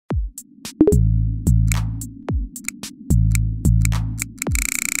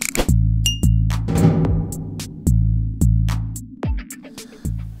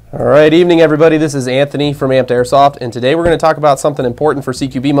All right, evening everybody. This is Anthony from Amped Airsoft, and today we're going to talk about something important for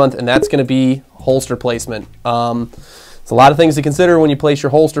CQB month, and that's going to be holster placement. There's a lot of things to consider when you place your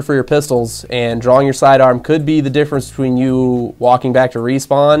holster for your pistols, and drawing your sidearm could be the difference between you walking back to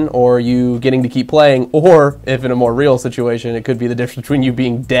respawn or you getting to keep playing, or if in a more real situation, it could be the difference between you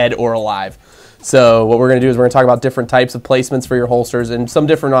being dead or alive. So what we're going to do is we're going to talk about different types of placements for your holsters and some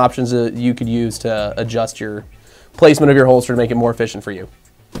different options that you could use to adjust your placement of your holster to make it more efficient for you.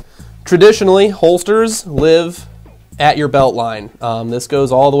 Traditionally, holsters live at your belt line. This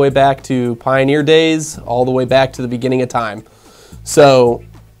goes all the way back to pioneer days, all the way back to the beginning of time. So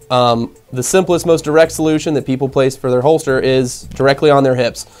the simplest, most direct solution that people place for their holster is directly on their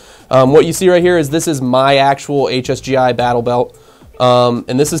hips. What you see right here is this is my actual HSGI battle belt,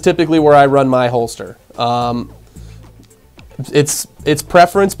 and this is typically where I run my holster. It's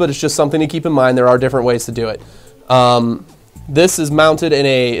preference, but it's just something to keep in mind. There are different ways to do it. This is mounted in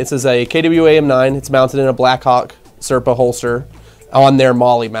this is a KWA M9. It's mounted in a Blackhawk Serpa holster on their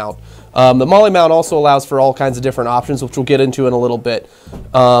Molly mount. The Molly mount also allows for all kinds of different options, which we'll get into in a little bit.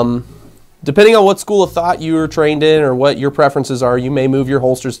 Depending on what school of thought you are trained in or what your preferences are, you may move your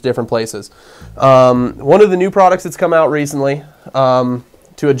holsters to different places. One of the new products that's come out recently to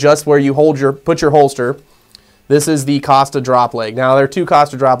adjust where you put your holster, this is the Costa drop leg. Now, there are two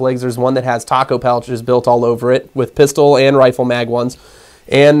Costa drop legs. There's one that has taco pouches built all over it with pistol and rifle mag ones.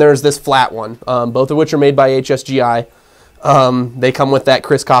 And there's this flat one, both of which are made by HSGI. They come with that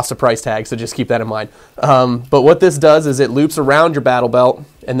Chris Costa price tag, so just keep that in mind. But what this does is it loops around your battle belt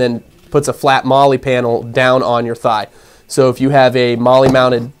and then puts a flat Molly panel down on your thigh. So if you have a Molly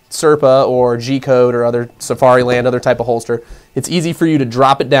mounted Serpa or G-Code or other Safariland, other type of holster, it's easy for you to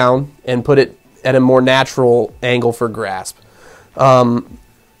drop it down and put it at a more natural angle for grasp. Some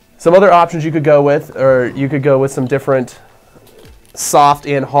other options you could go with, or you could go with some different soft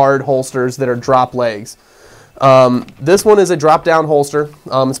and hard holsters that are drop legs. This one is a drop down holster.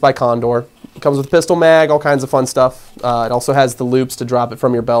 It's by Condor. It comes with pistol mag, all kinds of fun stuff. It also has the loops to drop it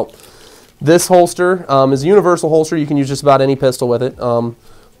from your belt. This holster is a universal holster. You can use just about any pistol with it.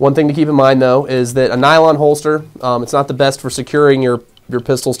 One thing to keep in mind though is that a nylon holster, it's not the best for securing your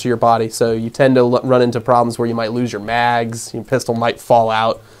pistols to your body, so you tend to run into problems where you might lose your mags, your pistol might fall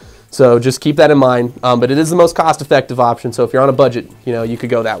out. So just keep that in mind. But it is the most cost-effective option, so if you're on a budget, you could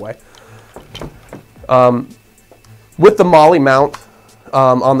go that way. With the Molly mount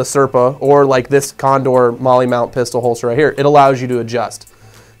on the Serpa, or like this Condor Molly mount pistol holster right here, it allows you to adjust.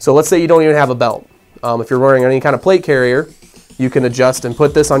 So let's say you don't even have a belt. If you're wearing any kind of plate carrier, you can adjust and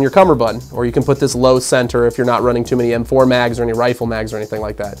put this on your cummerbund, or you can put this low center if you're not running too many M4 mags or any rifle mags or anything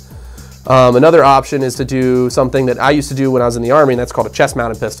like that. Another option is to do something that I used to do when I was in the Army, and that's called a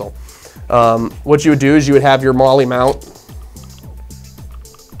chest-mounted pistol. What you would do is you would have your Molly mount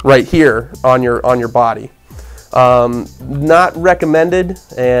right here on your body. Not recommended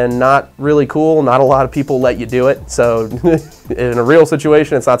and not really cool. Not a lot of people let you do it, so in a real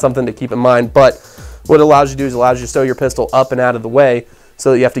situation, it's not something to keep in mind. But what it allows you to do is it allows you to stow your pistol up and out of the way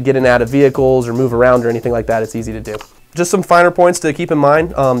so that you have to get in and out of vehicles or move around or anything like that. It's easy to do. Just some finer points to keep in mind.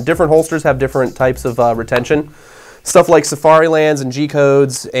 Different holsters have different types of retention. Stuff like Safarilands and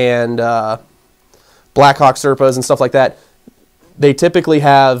G-Codes and Blackhawk Serpas and stuff like that, they typically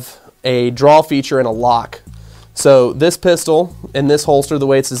have a draw feature and a lock. So this pistol and this holster, the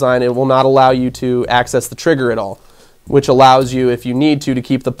way it's designed, it will not allow you to access the trigger at all, which allows you, if you need to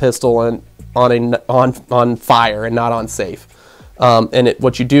keep the pistol on fire and not on safe.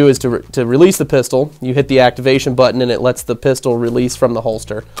 What you do is to release the pistol, you hit the activation button and it lets the pistol release from the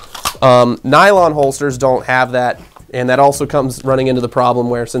holster. Nylon holsters don't have that, and that also comes running into the problem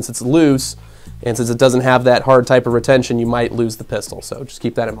where since it's loose and since it doesn't have that hard type of retention, you might lose the pistol. So just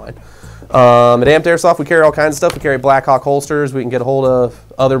keep that in mind. At Amped Airsoft, we carry all kinds of stuff. We carry Blackhawk holsters. We can get a hold of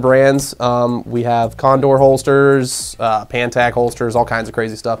other brands. We have Condor holsters, Pantac holsters, all kinds of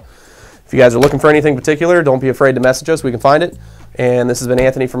crazy stuff. If you guys are looking for anything particular, don't be afraid to message us. We can find it. And this has been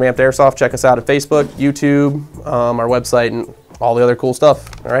Anthony from Amped Airsoft. Check us out at Facebook, YouTube, our website, and all the other cool stuff.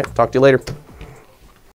 All right, talk to you later.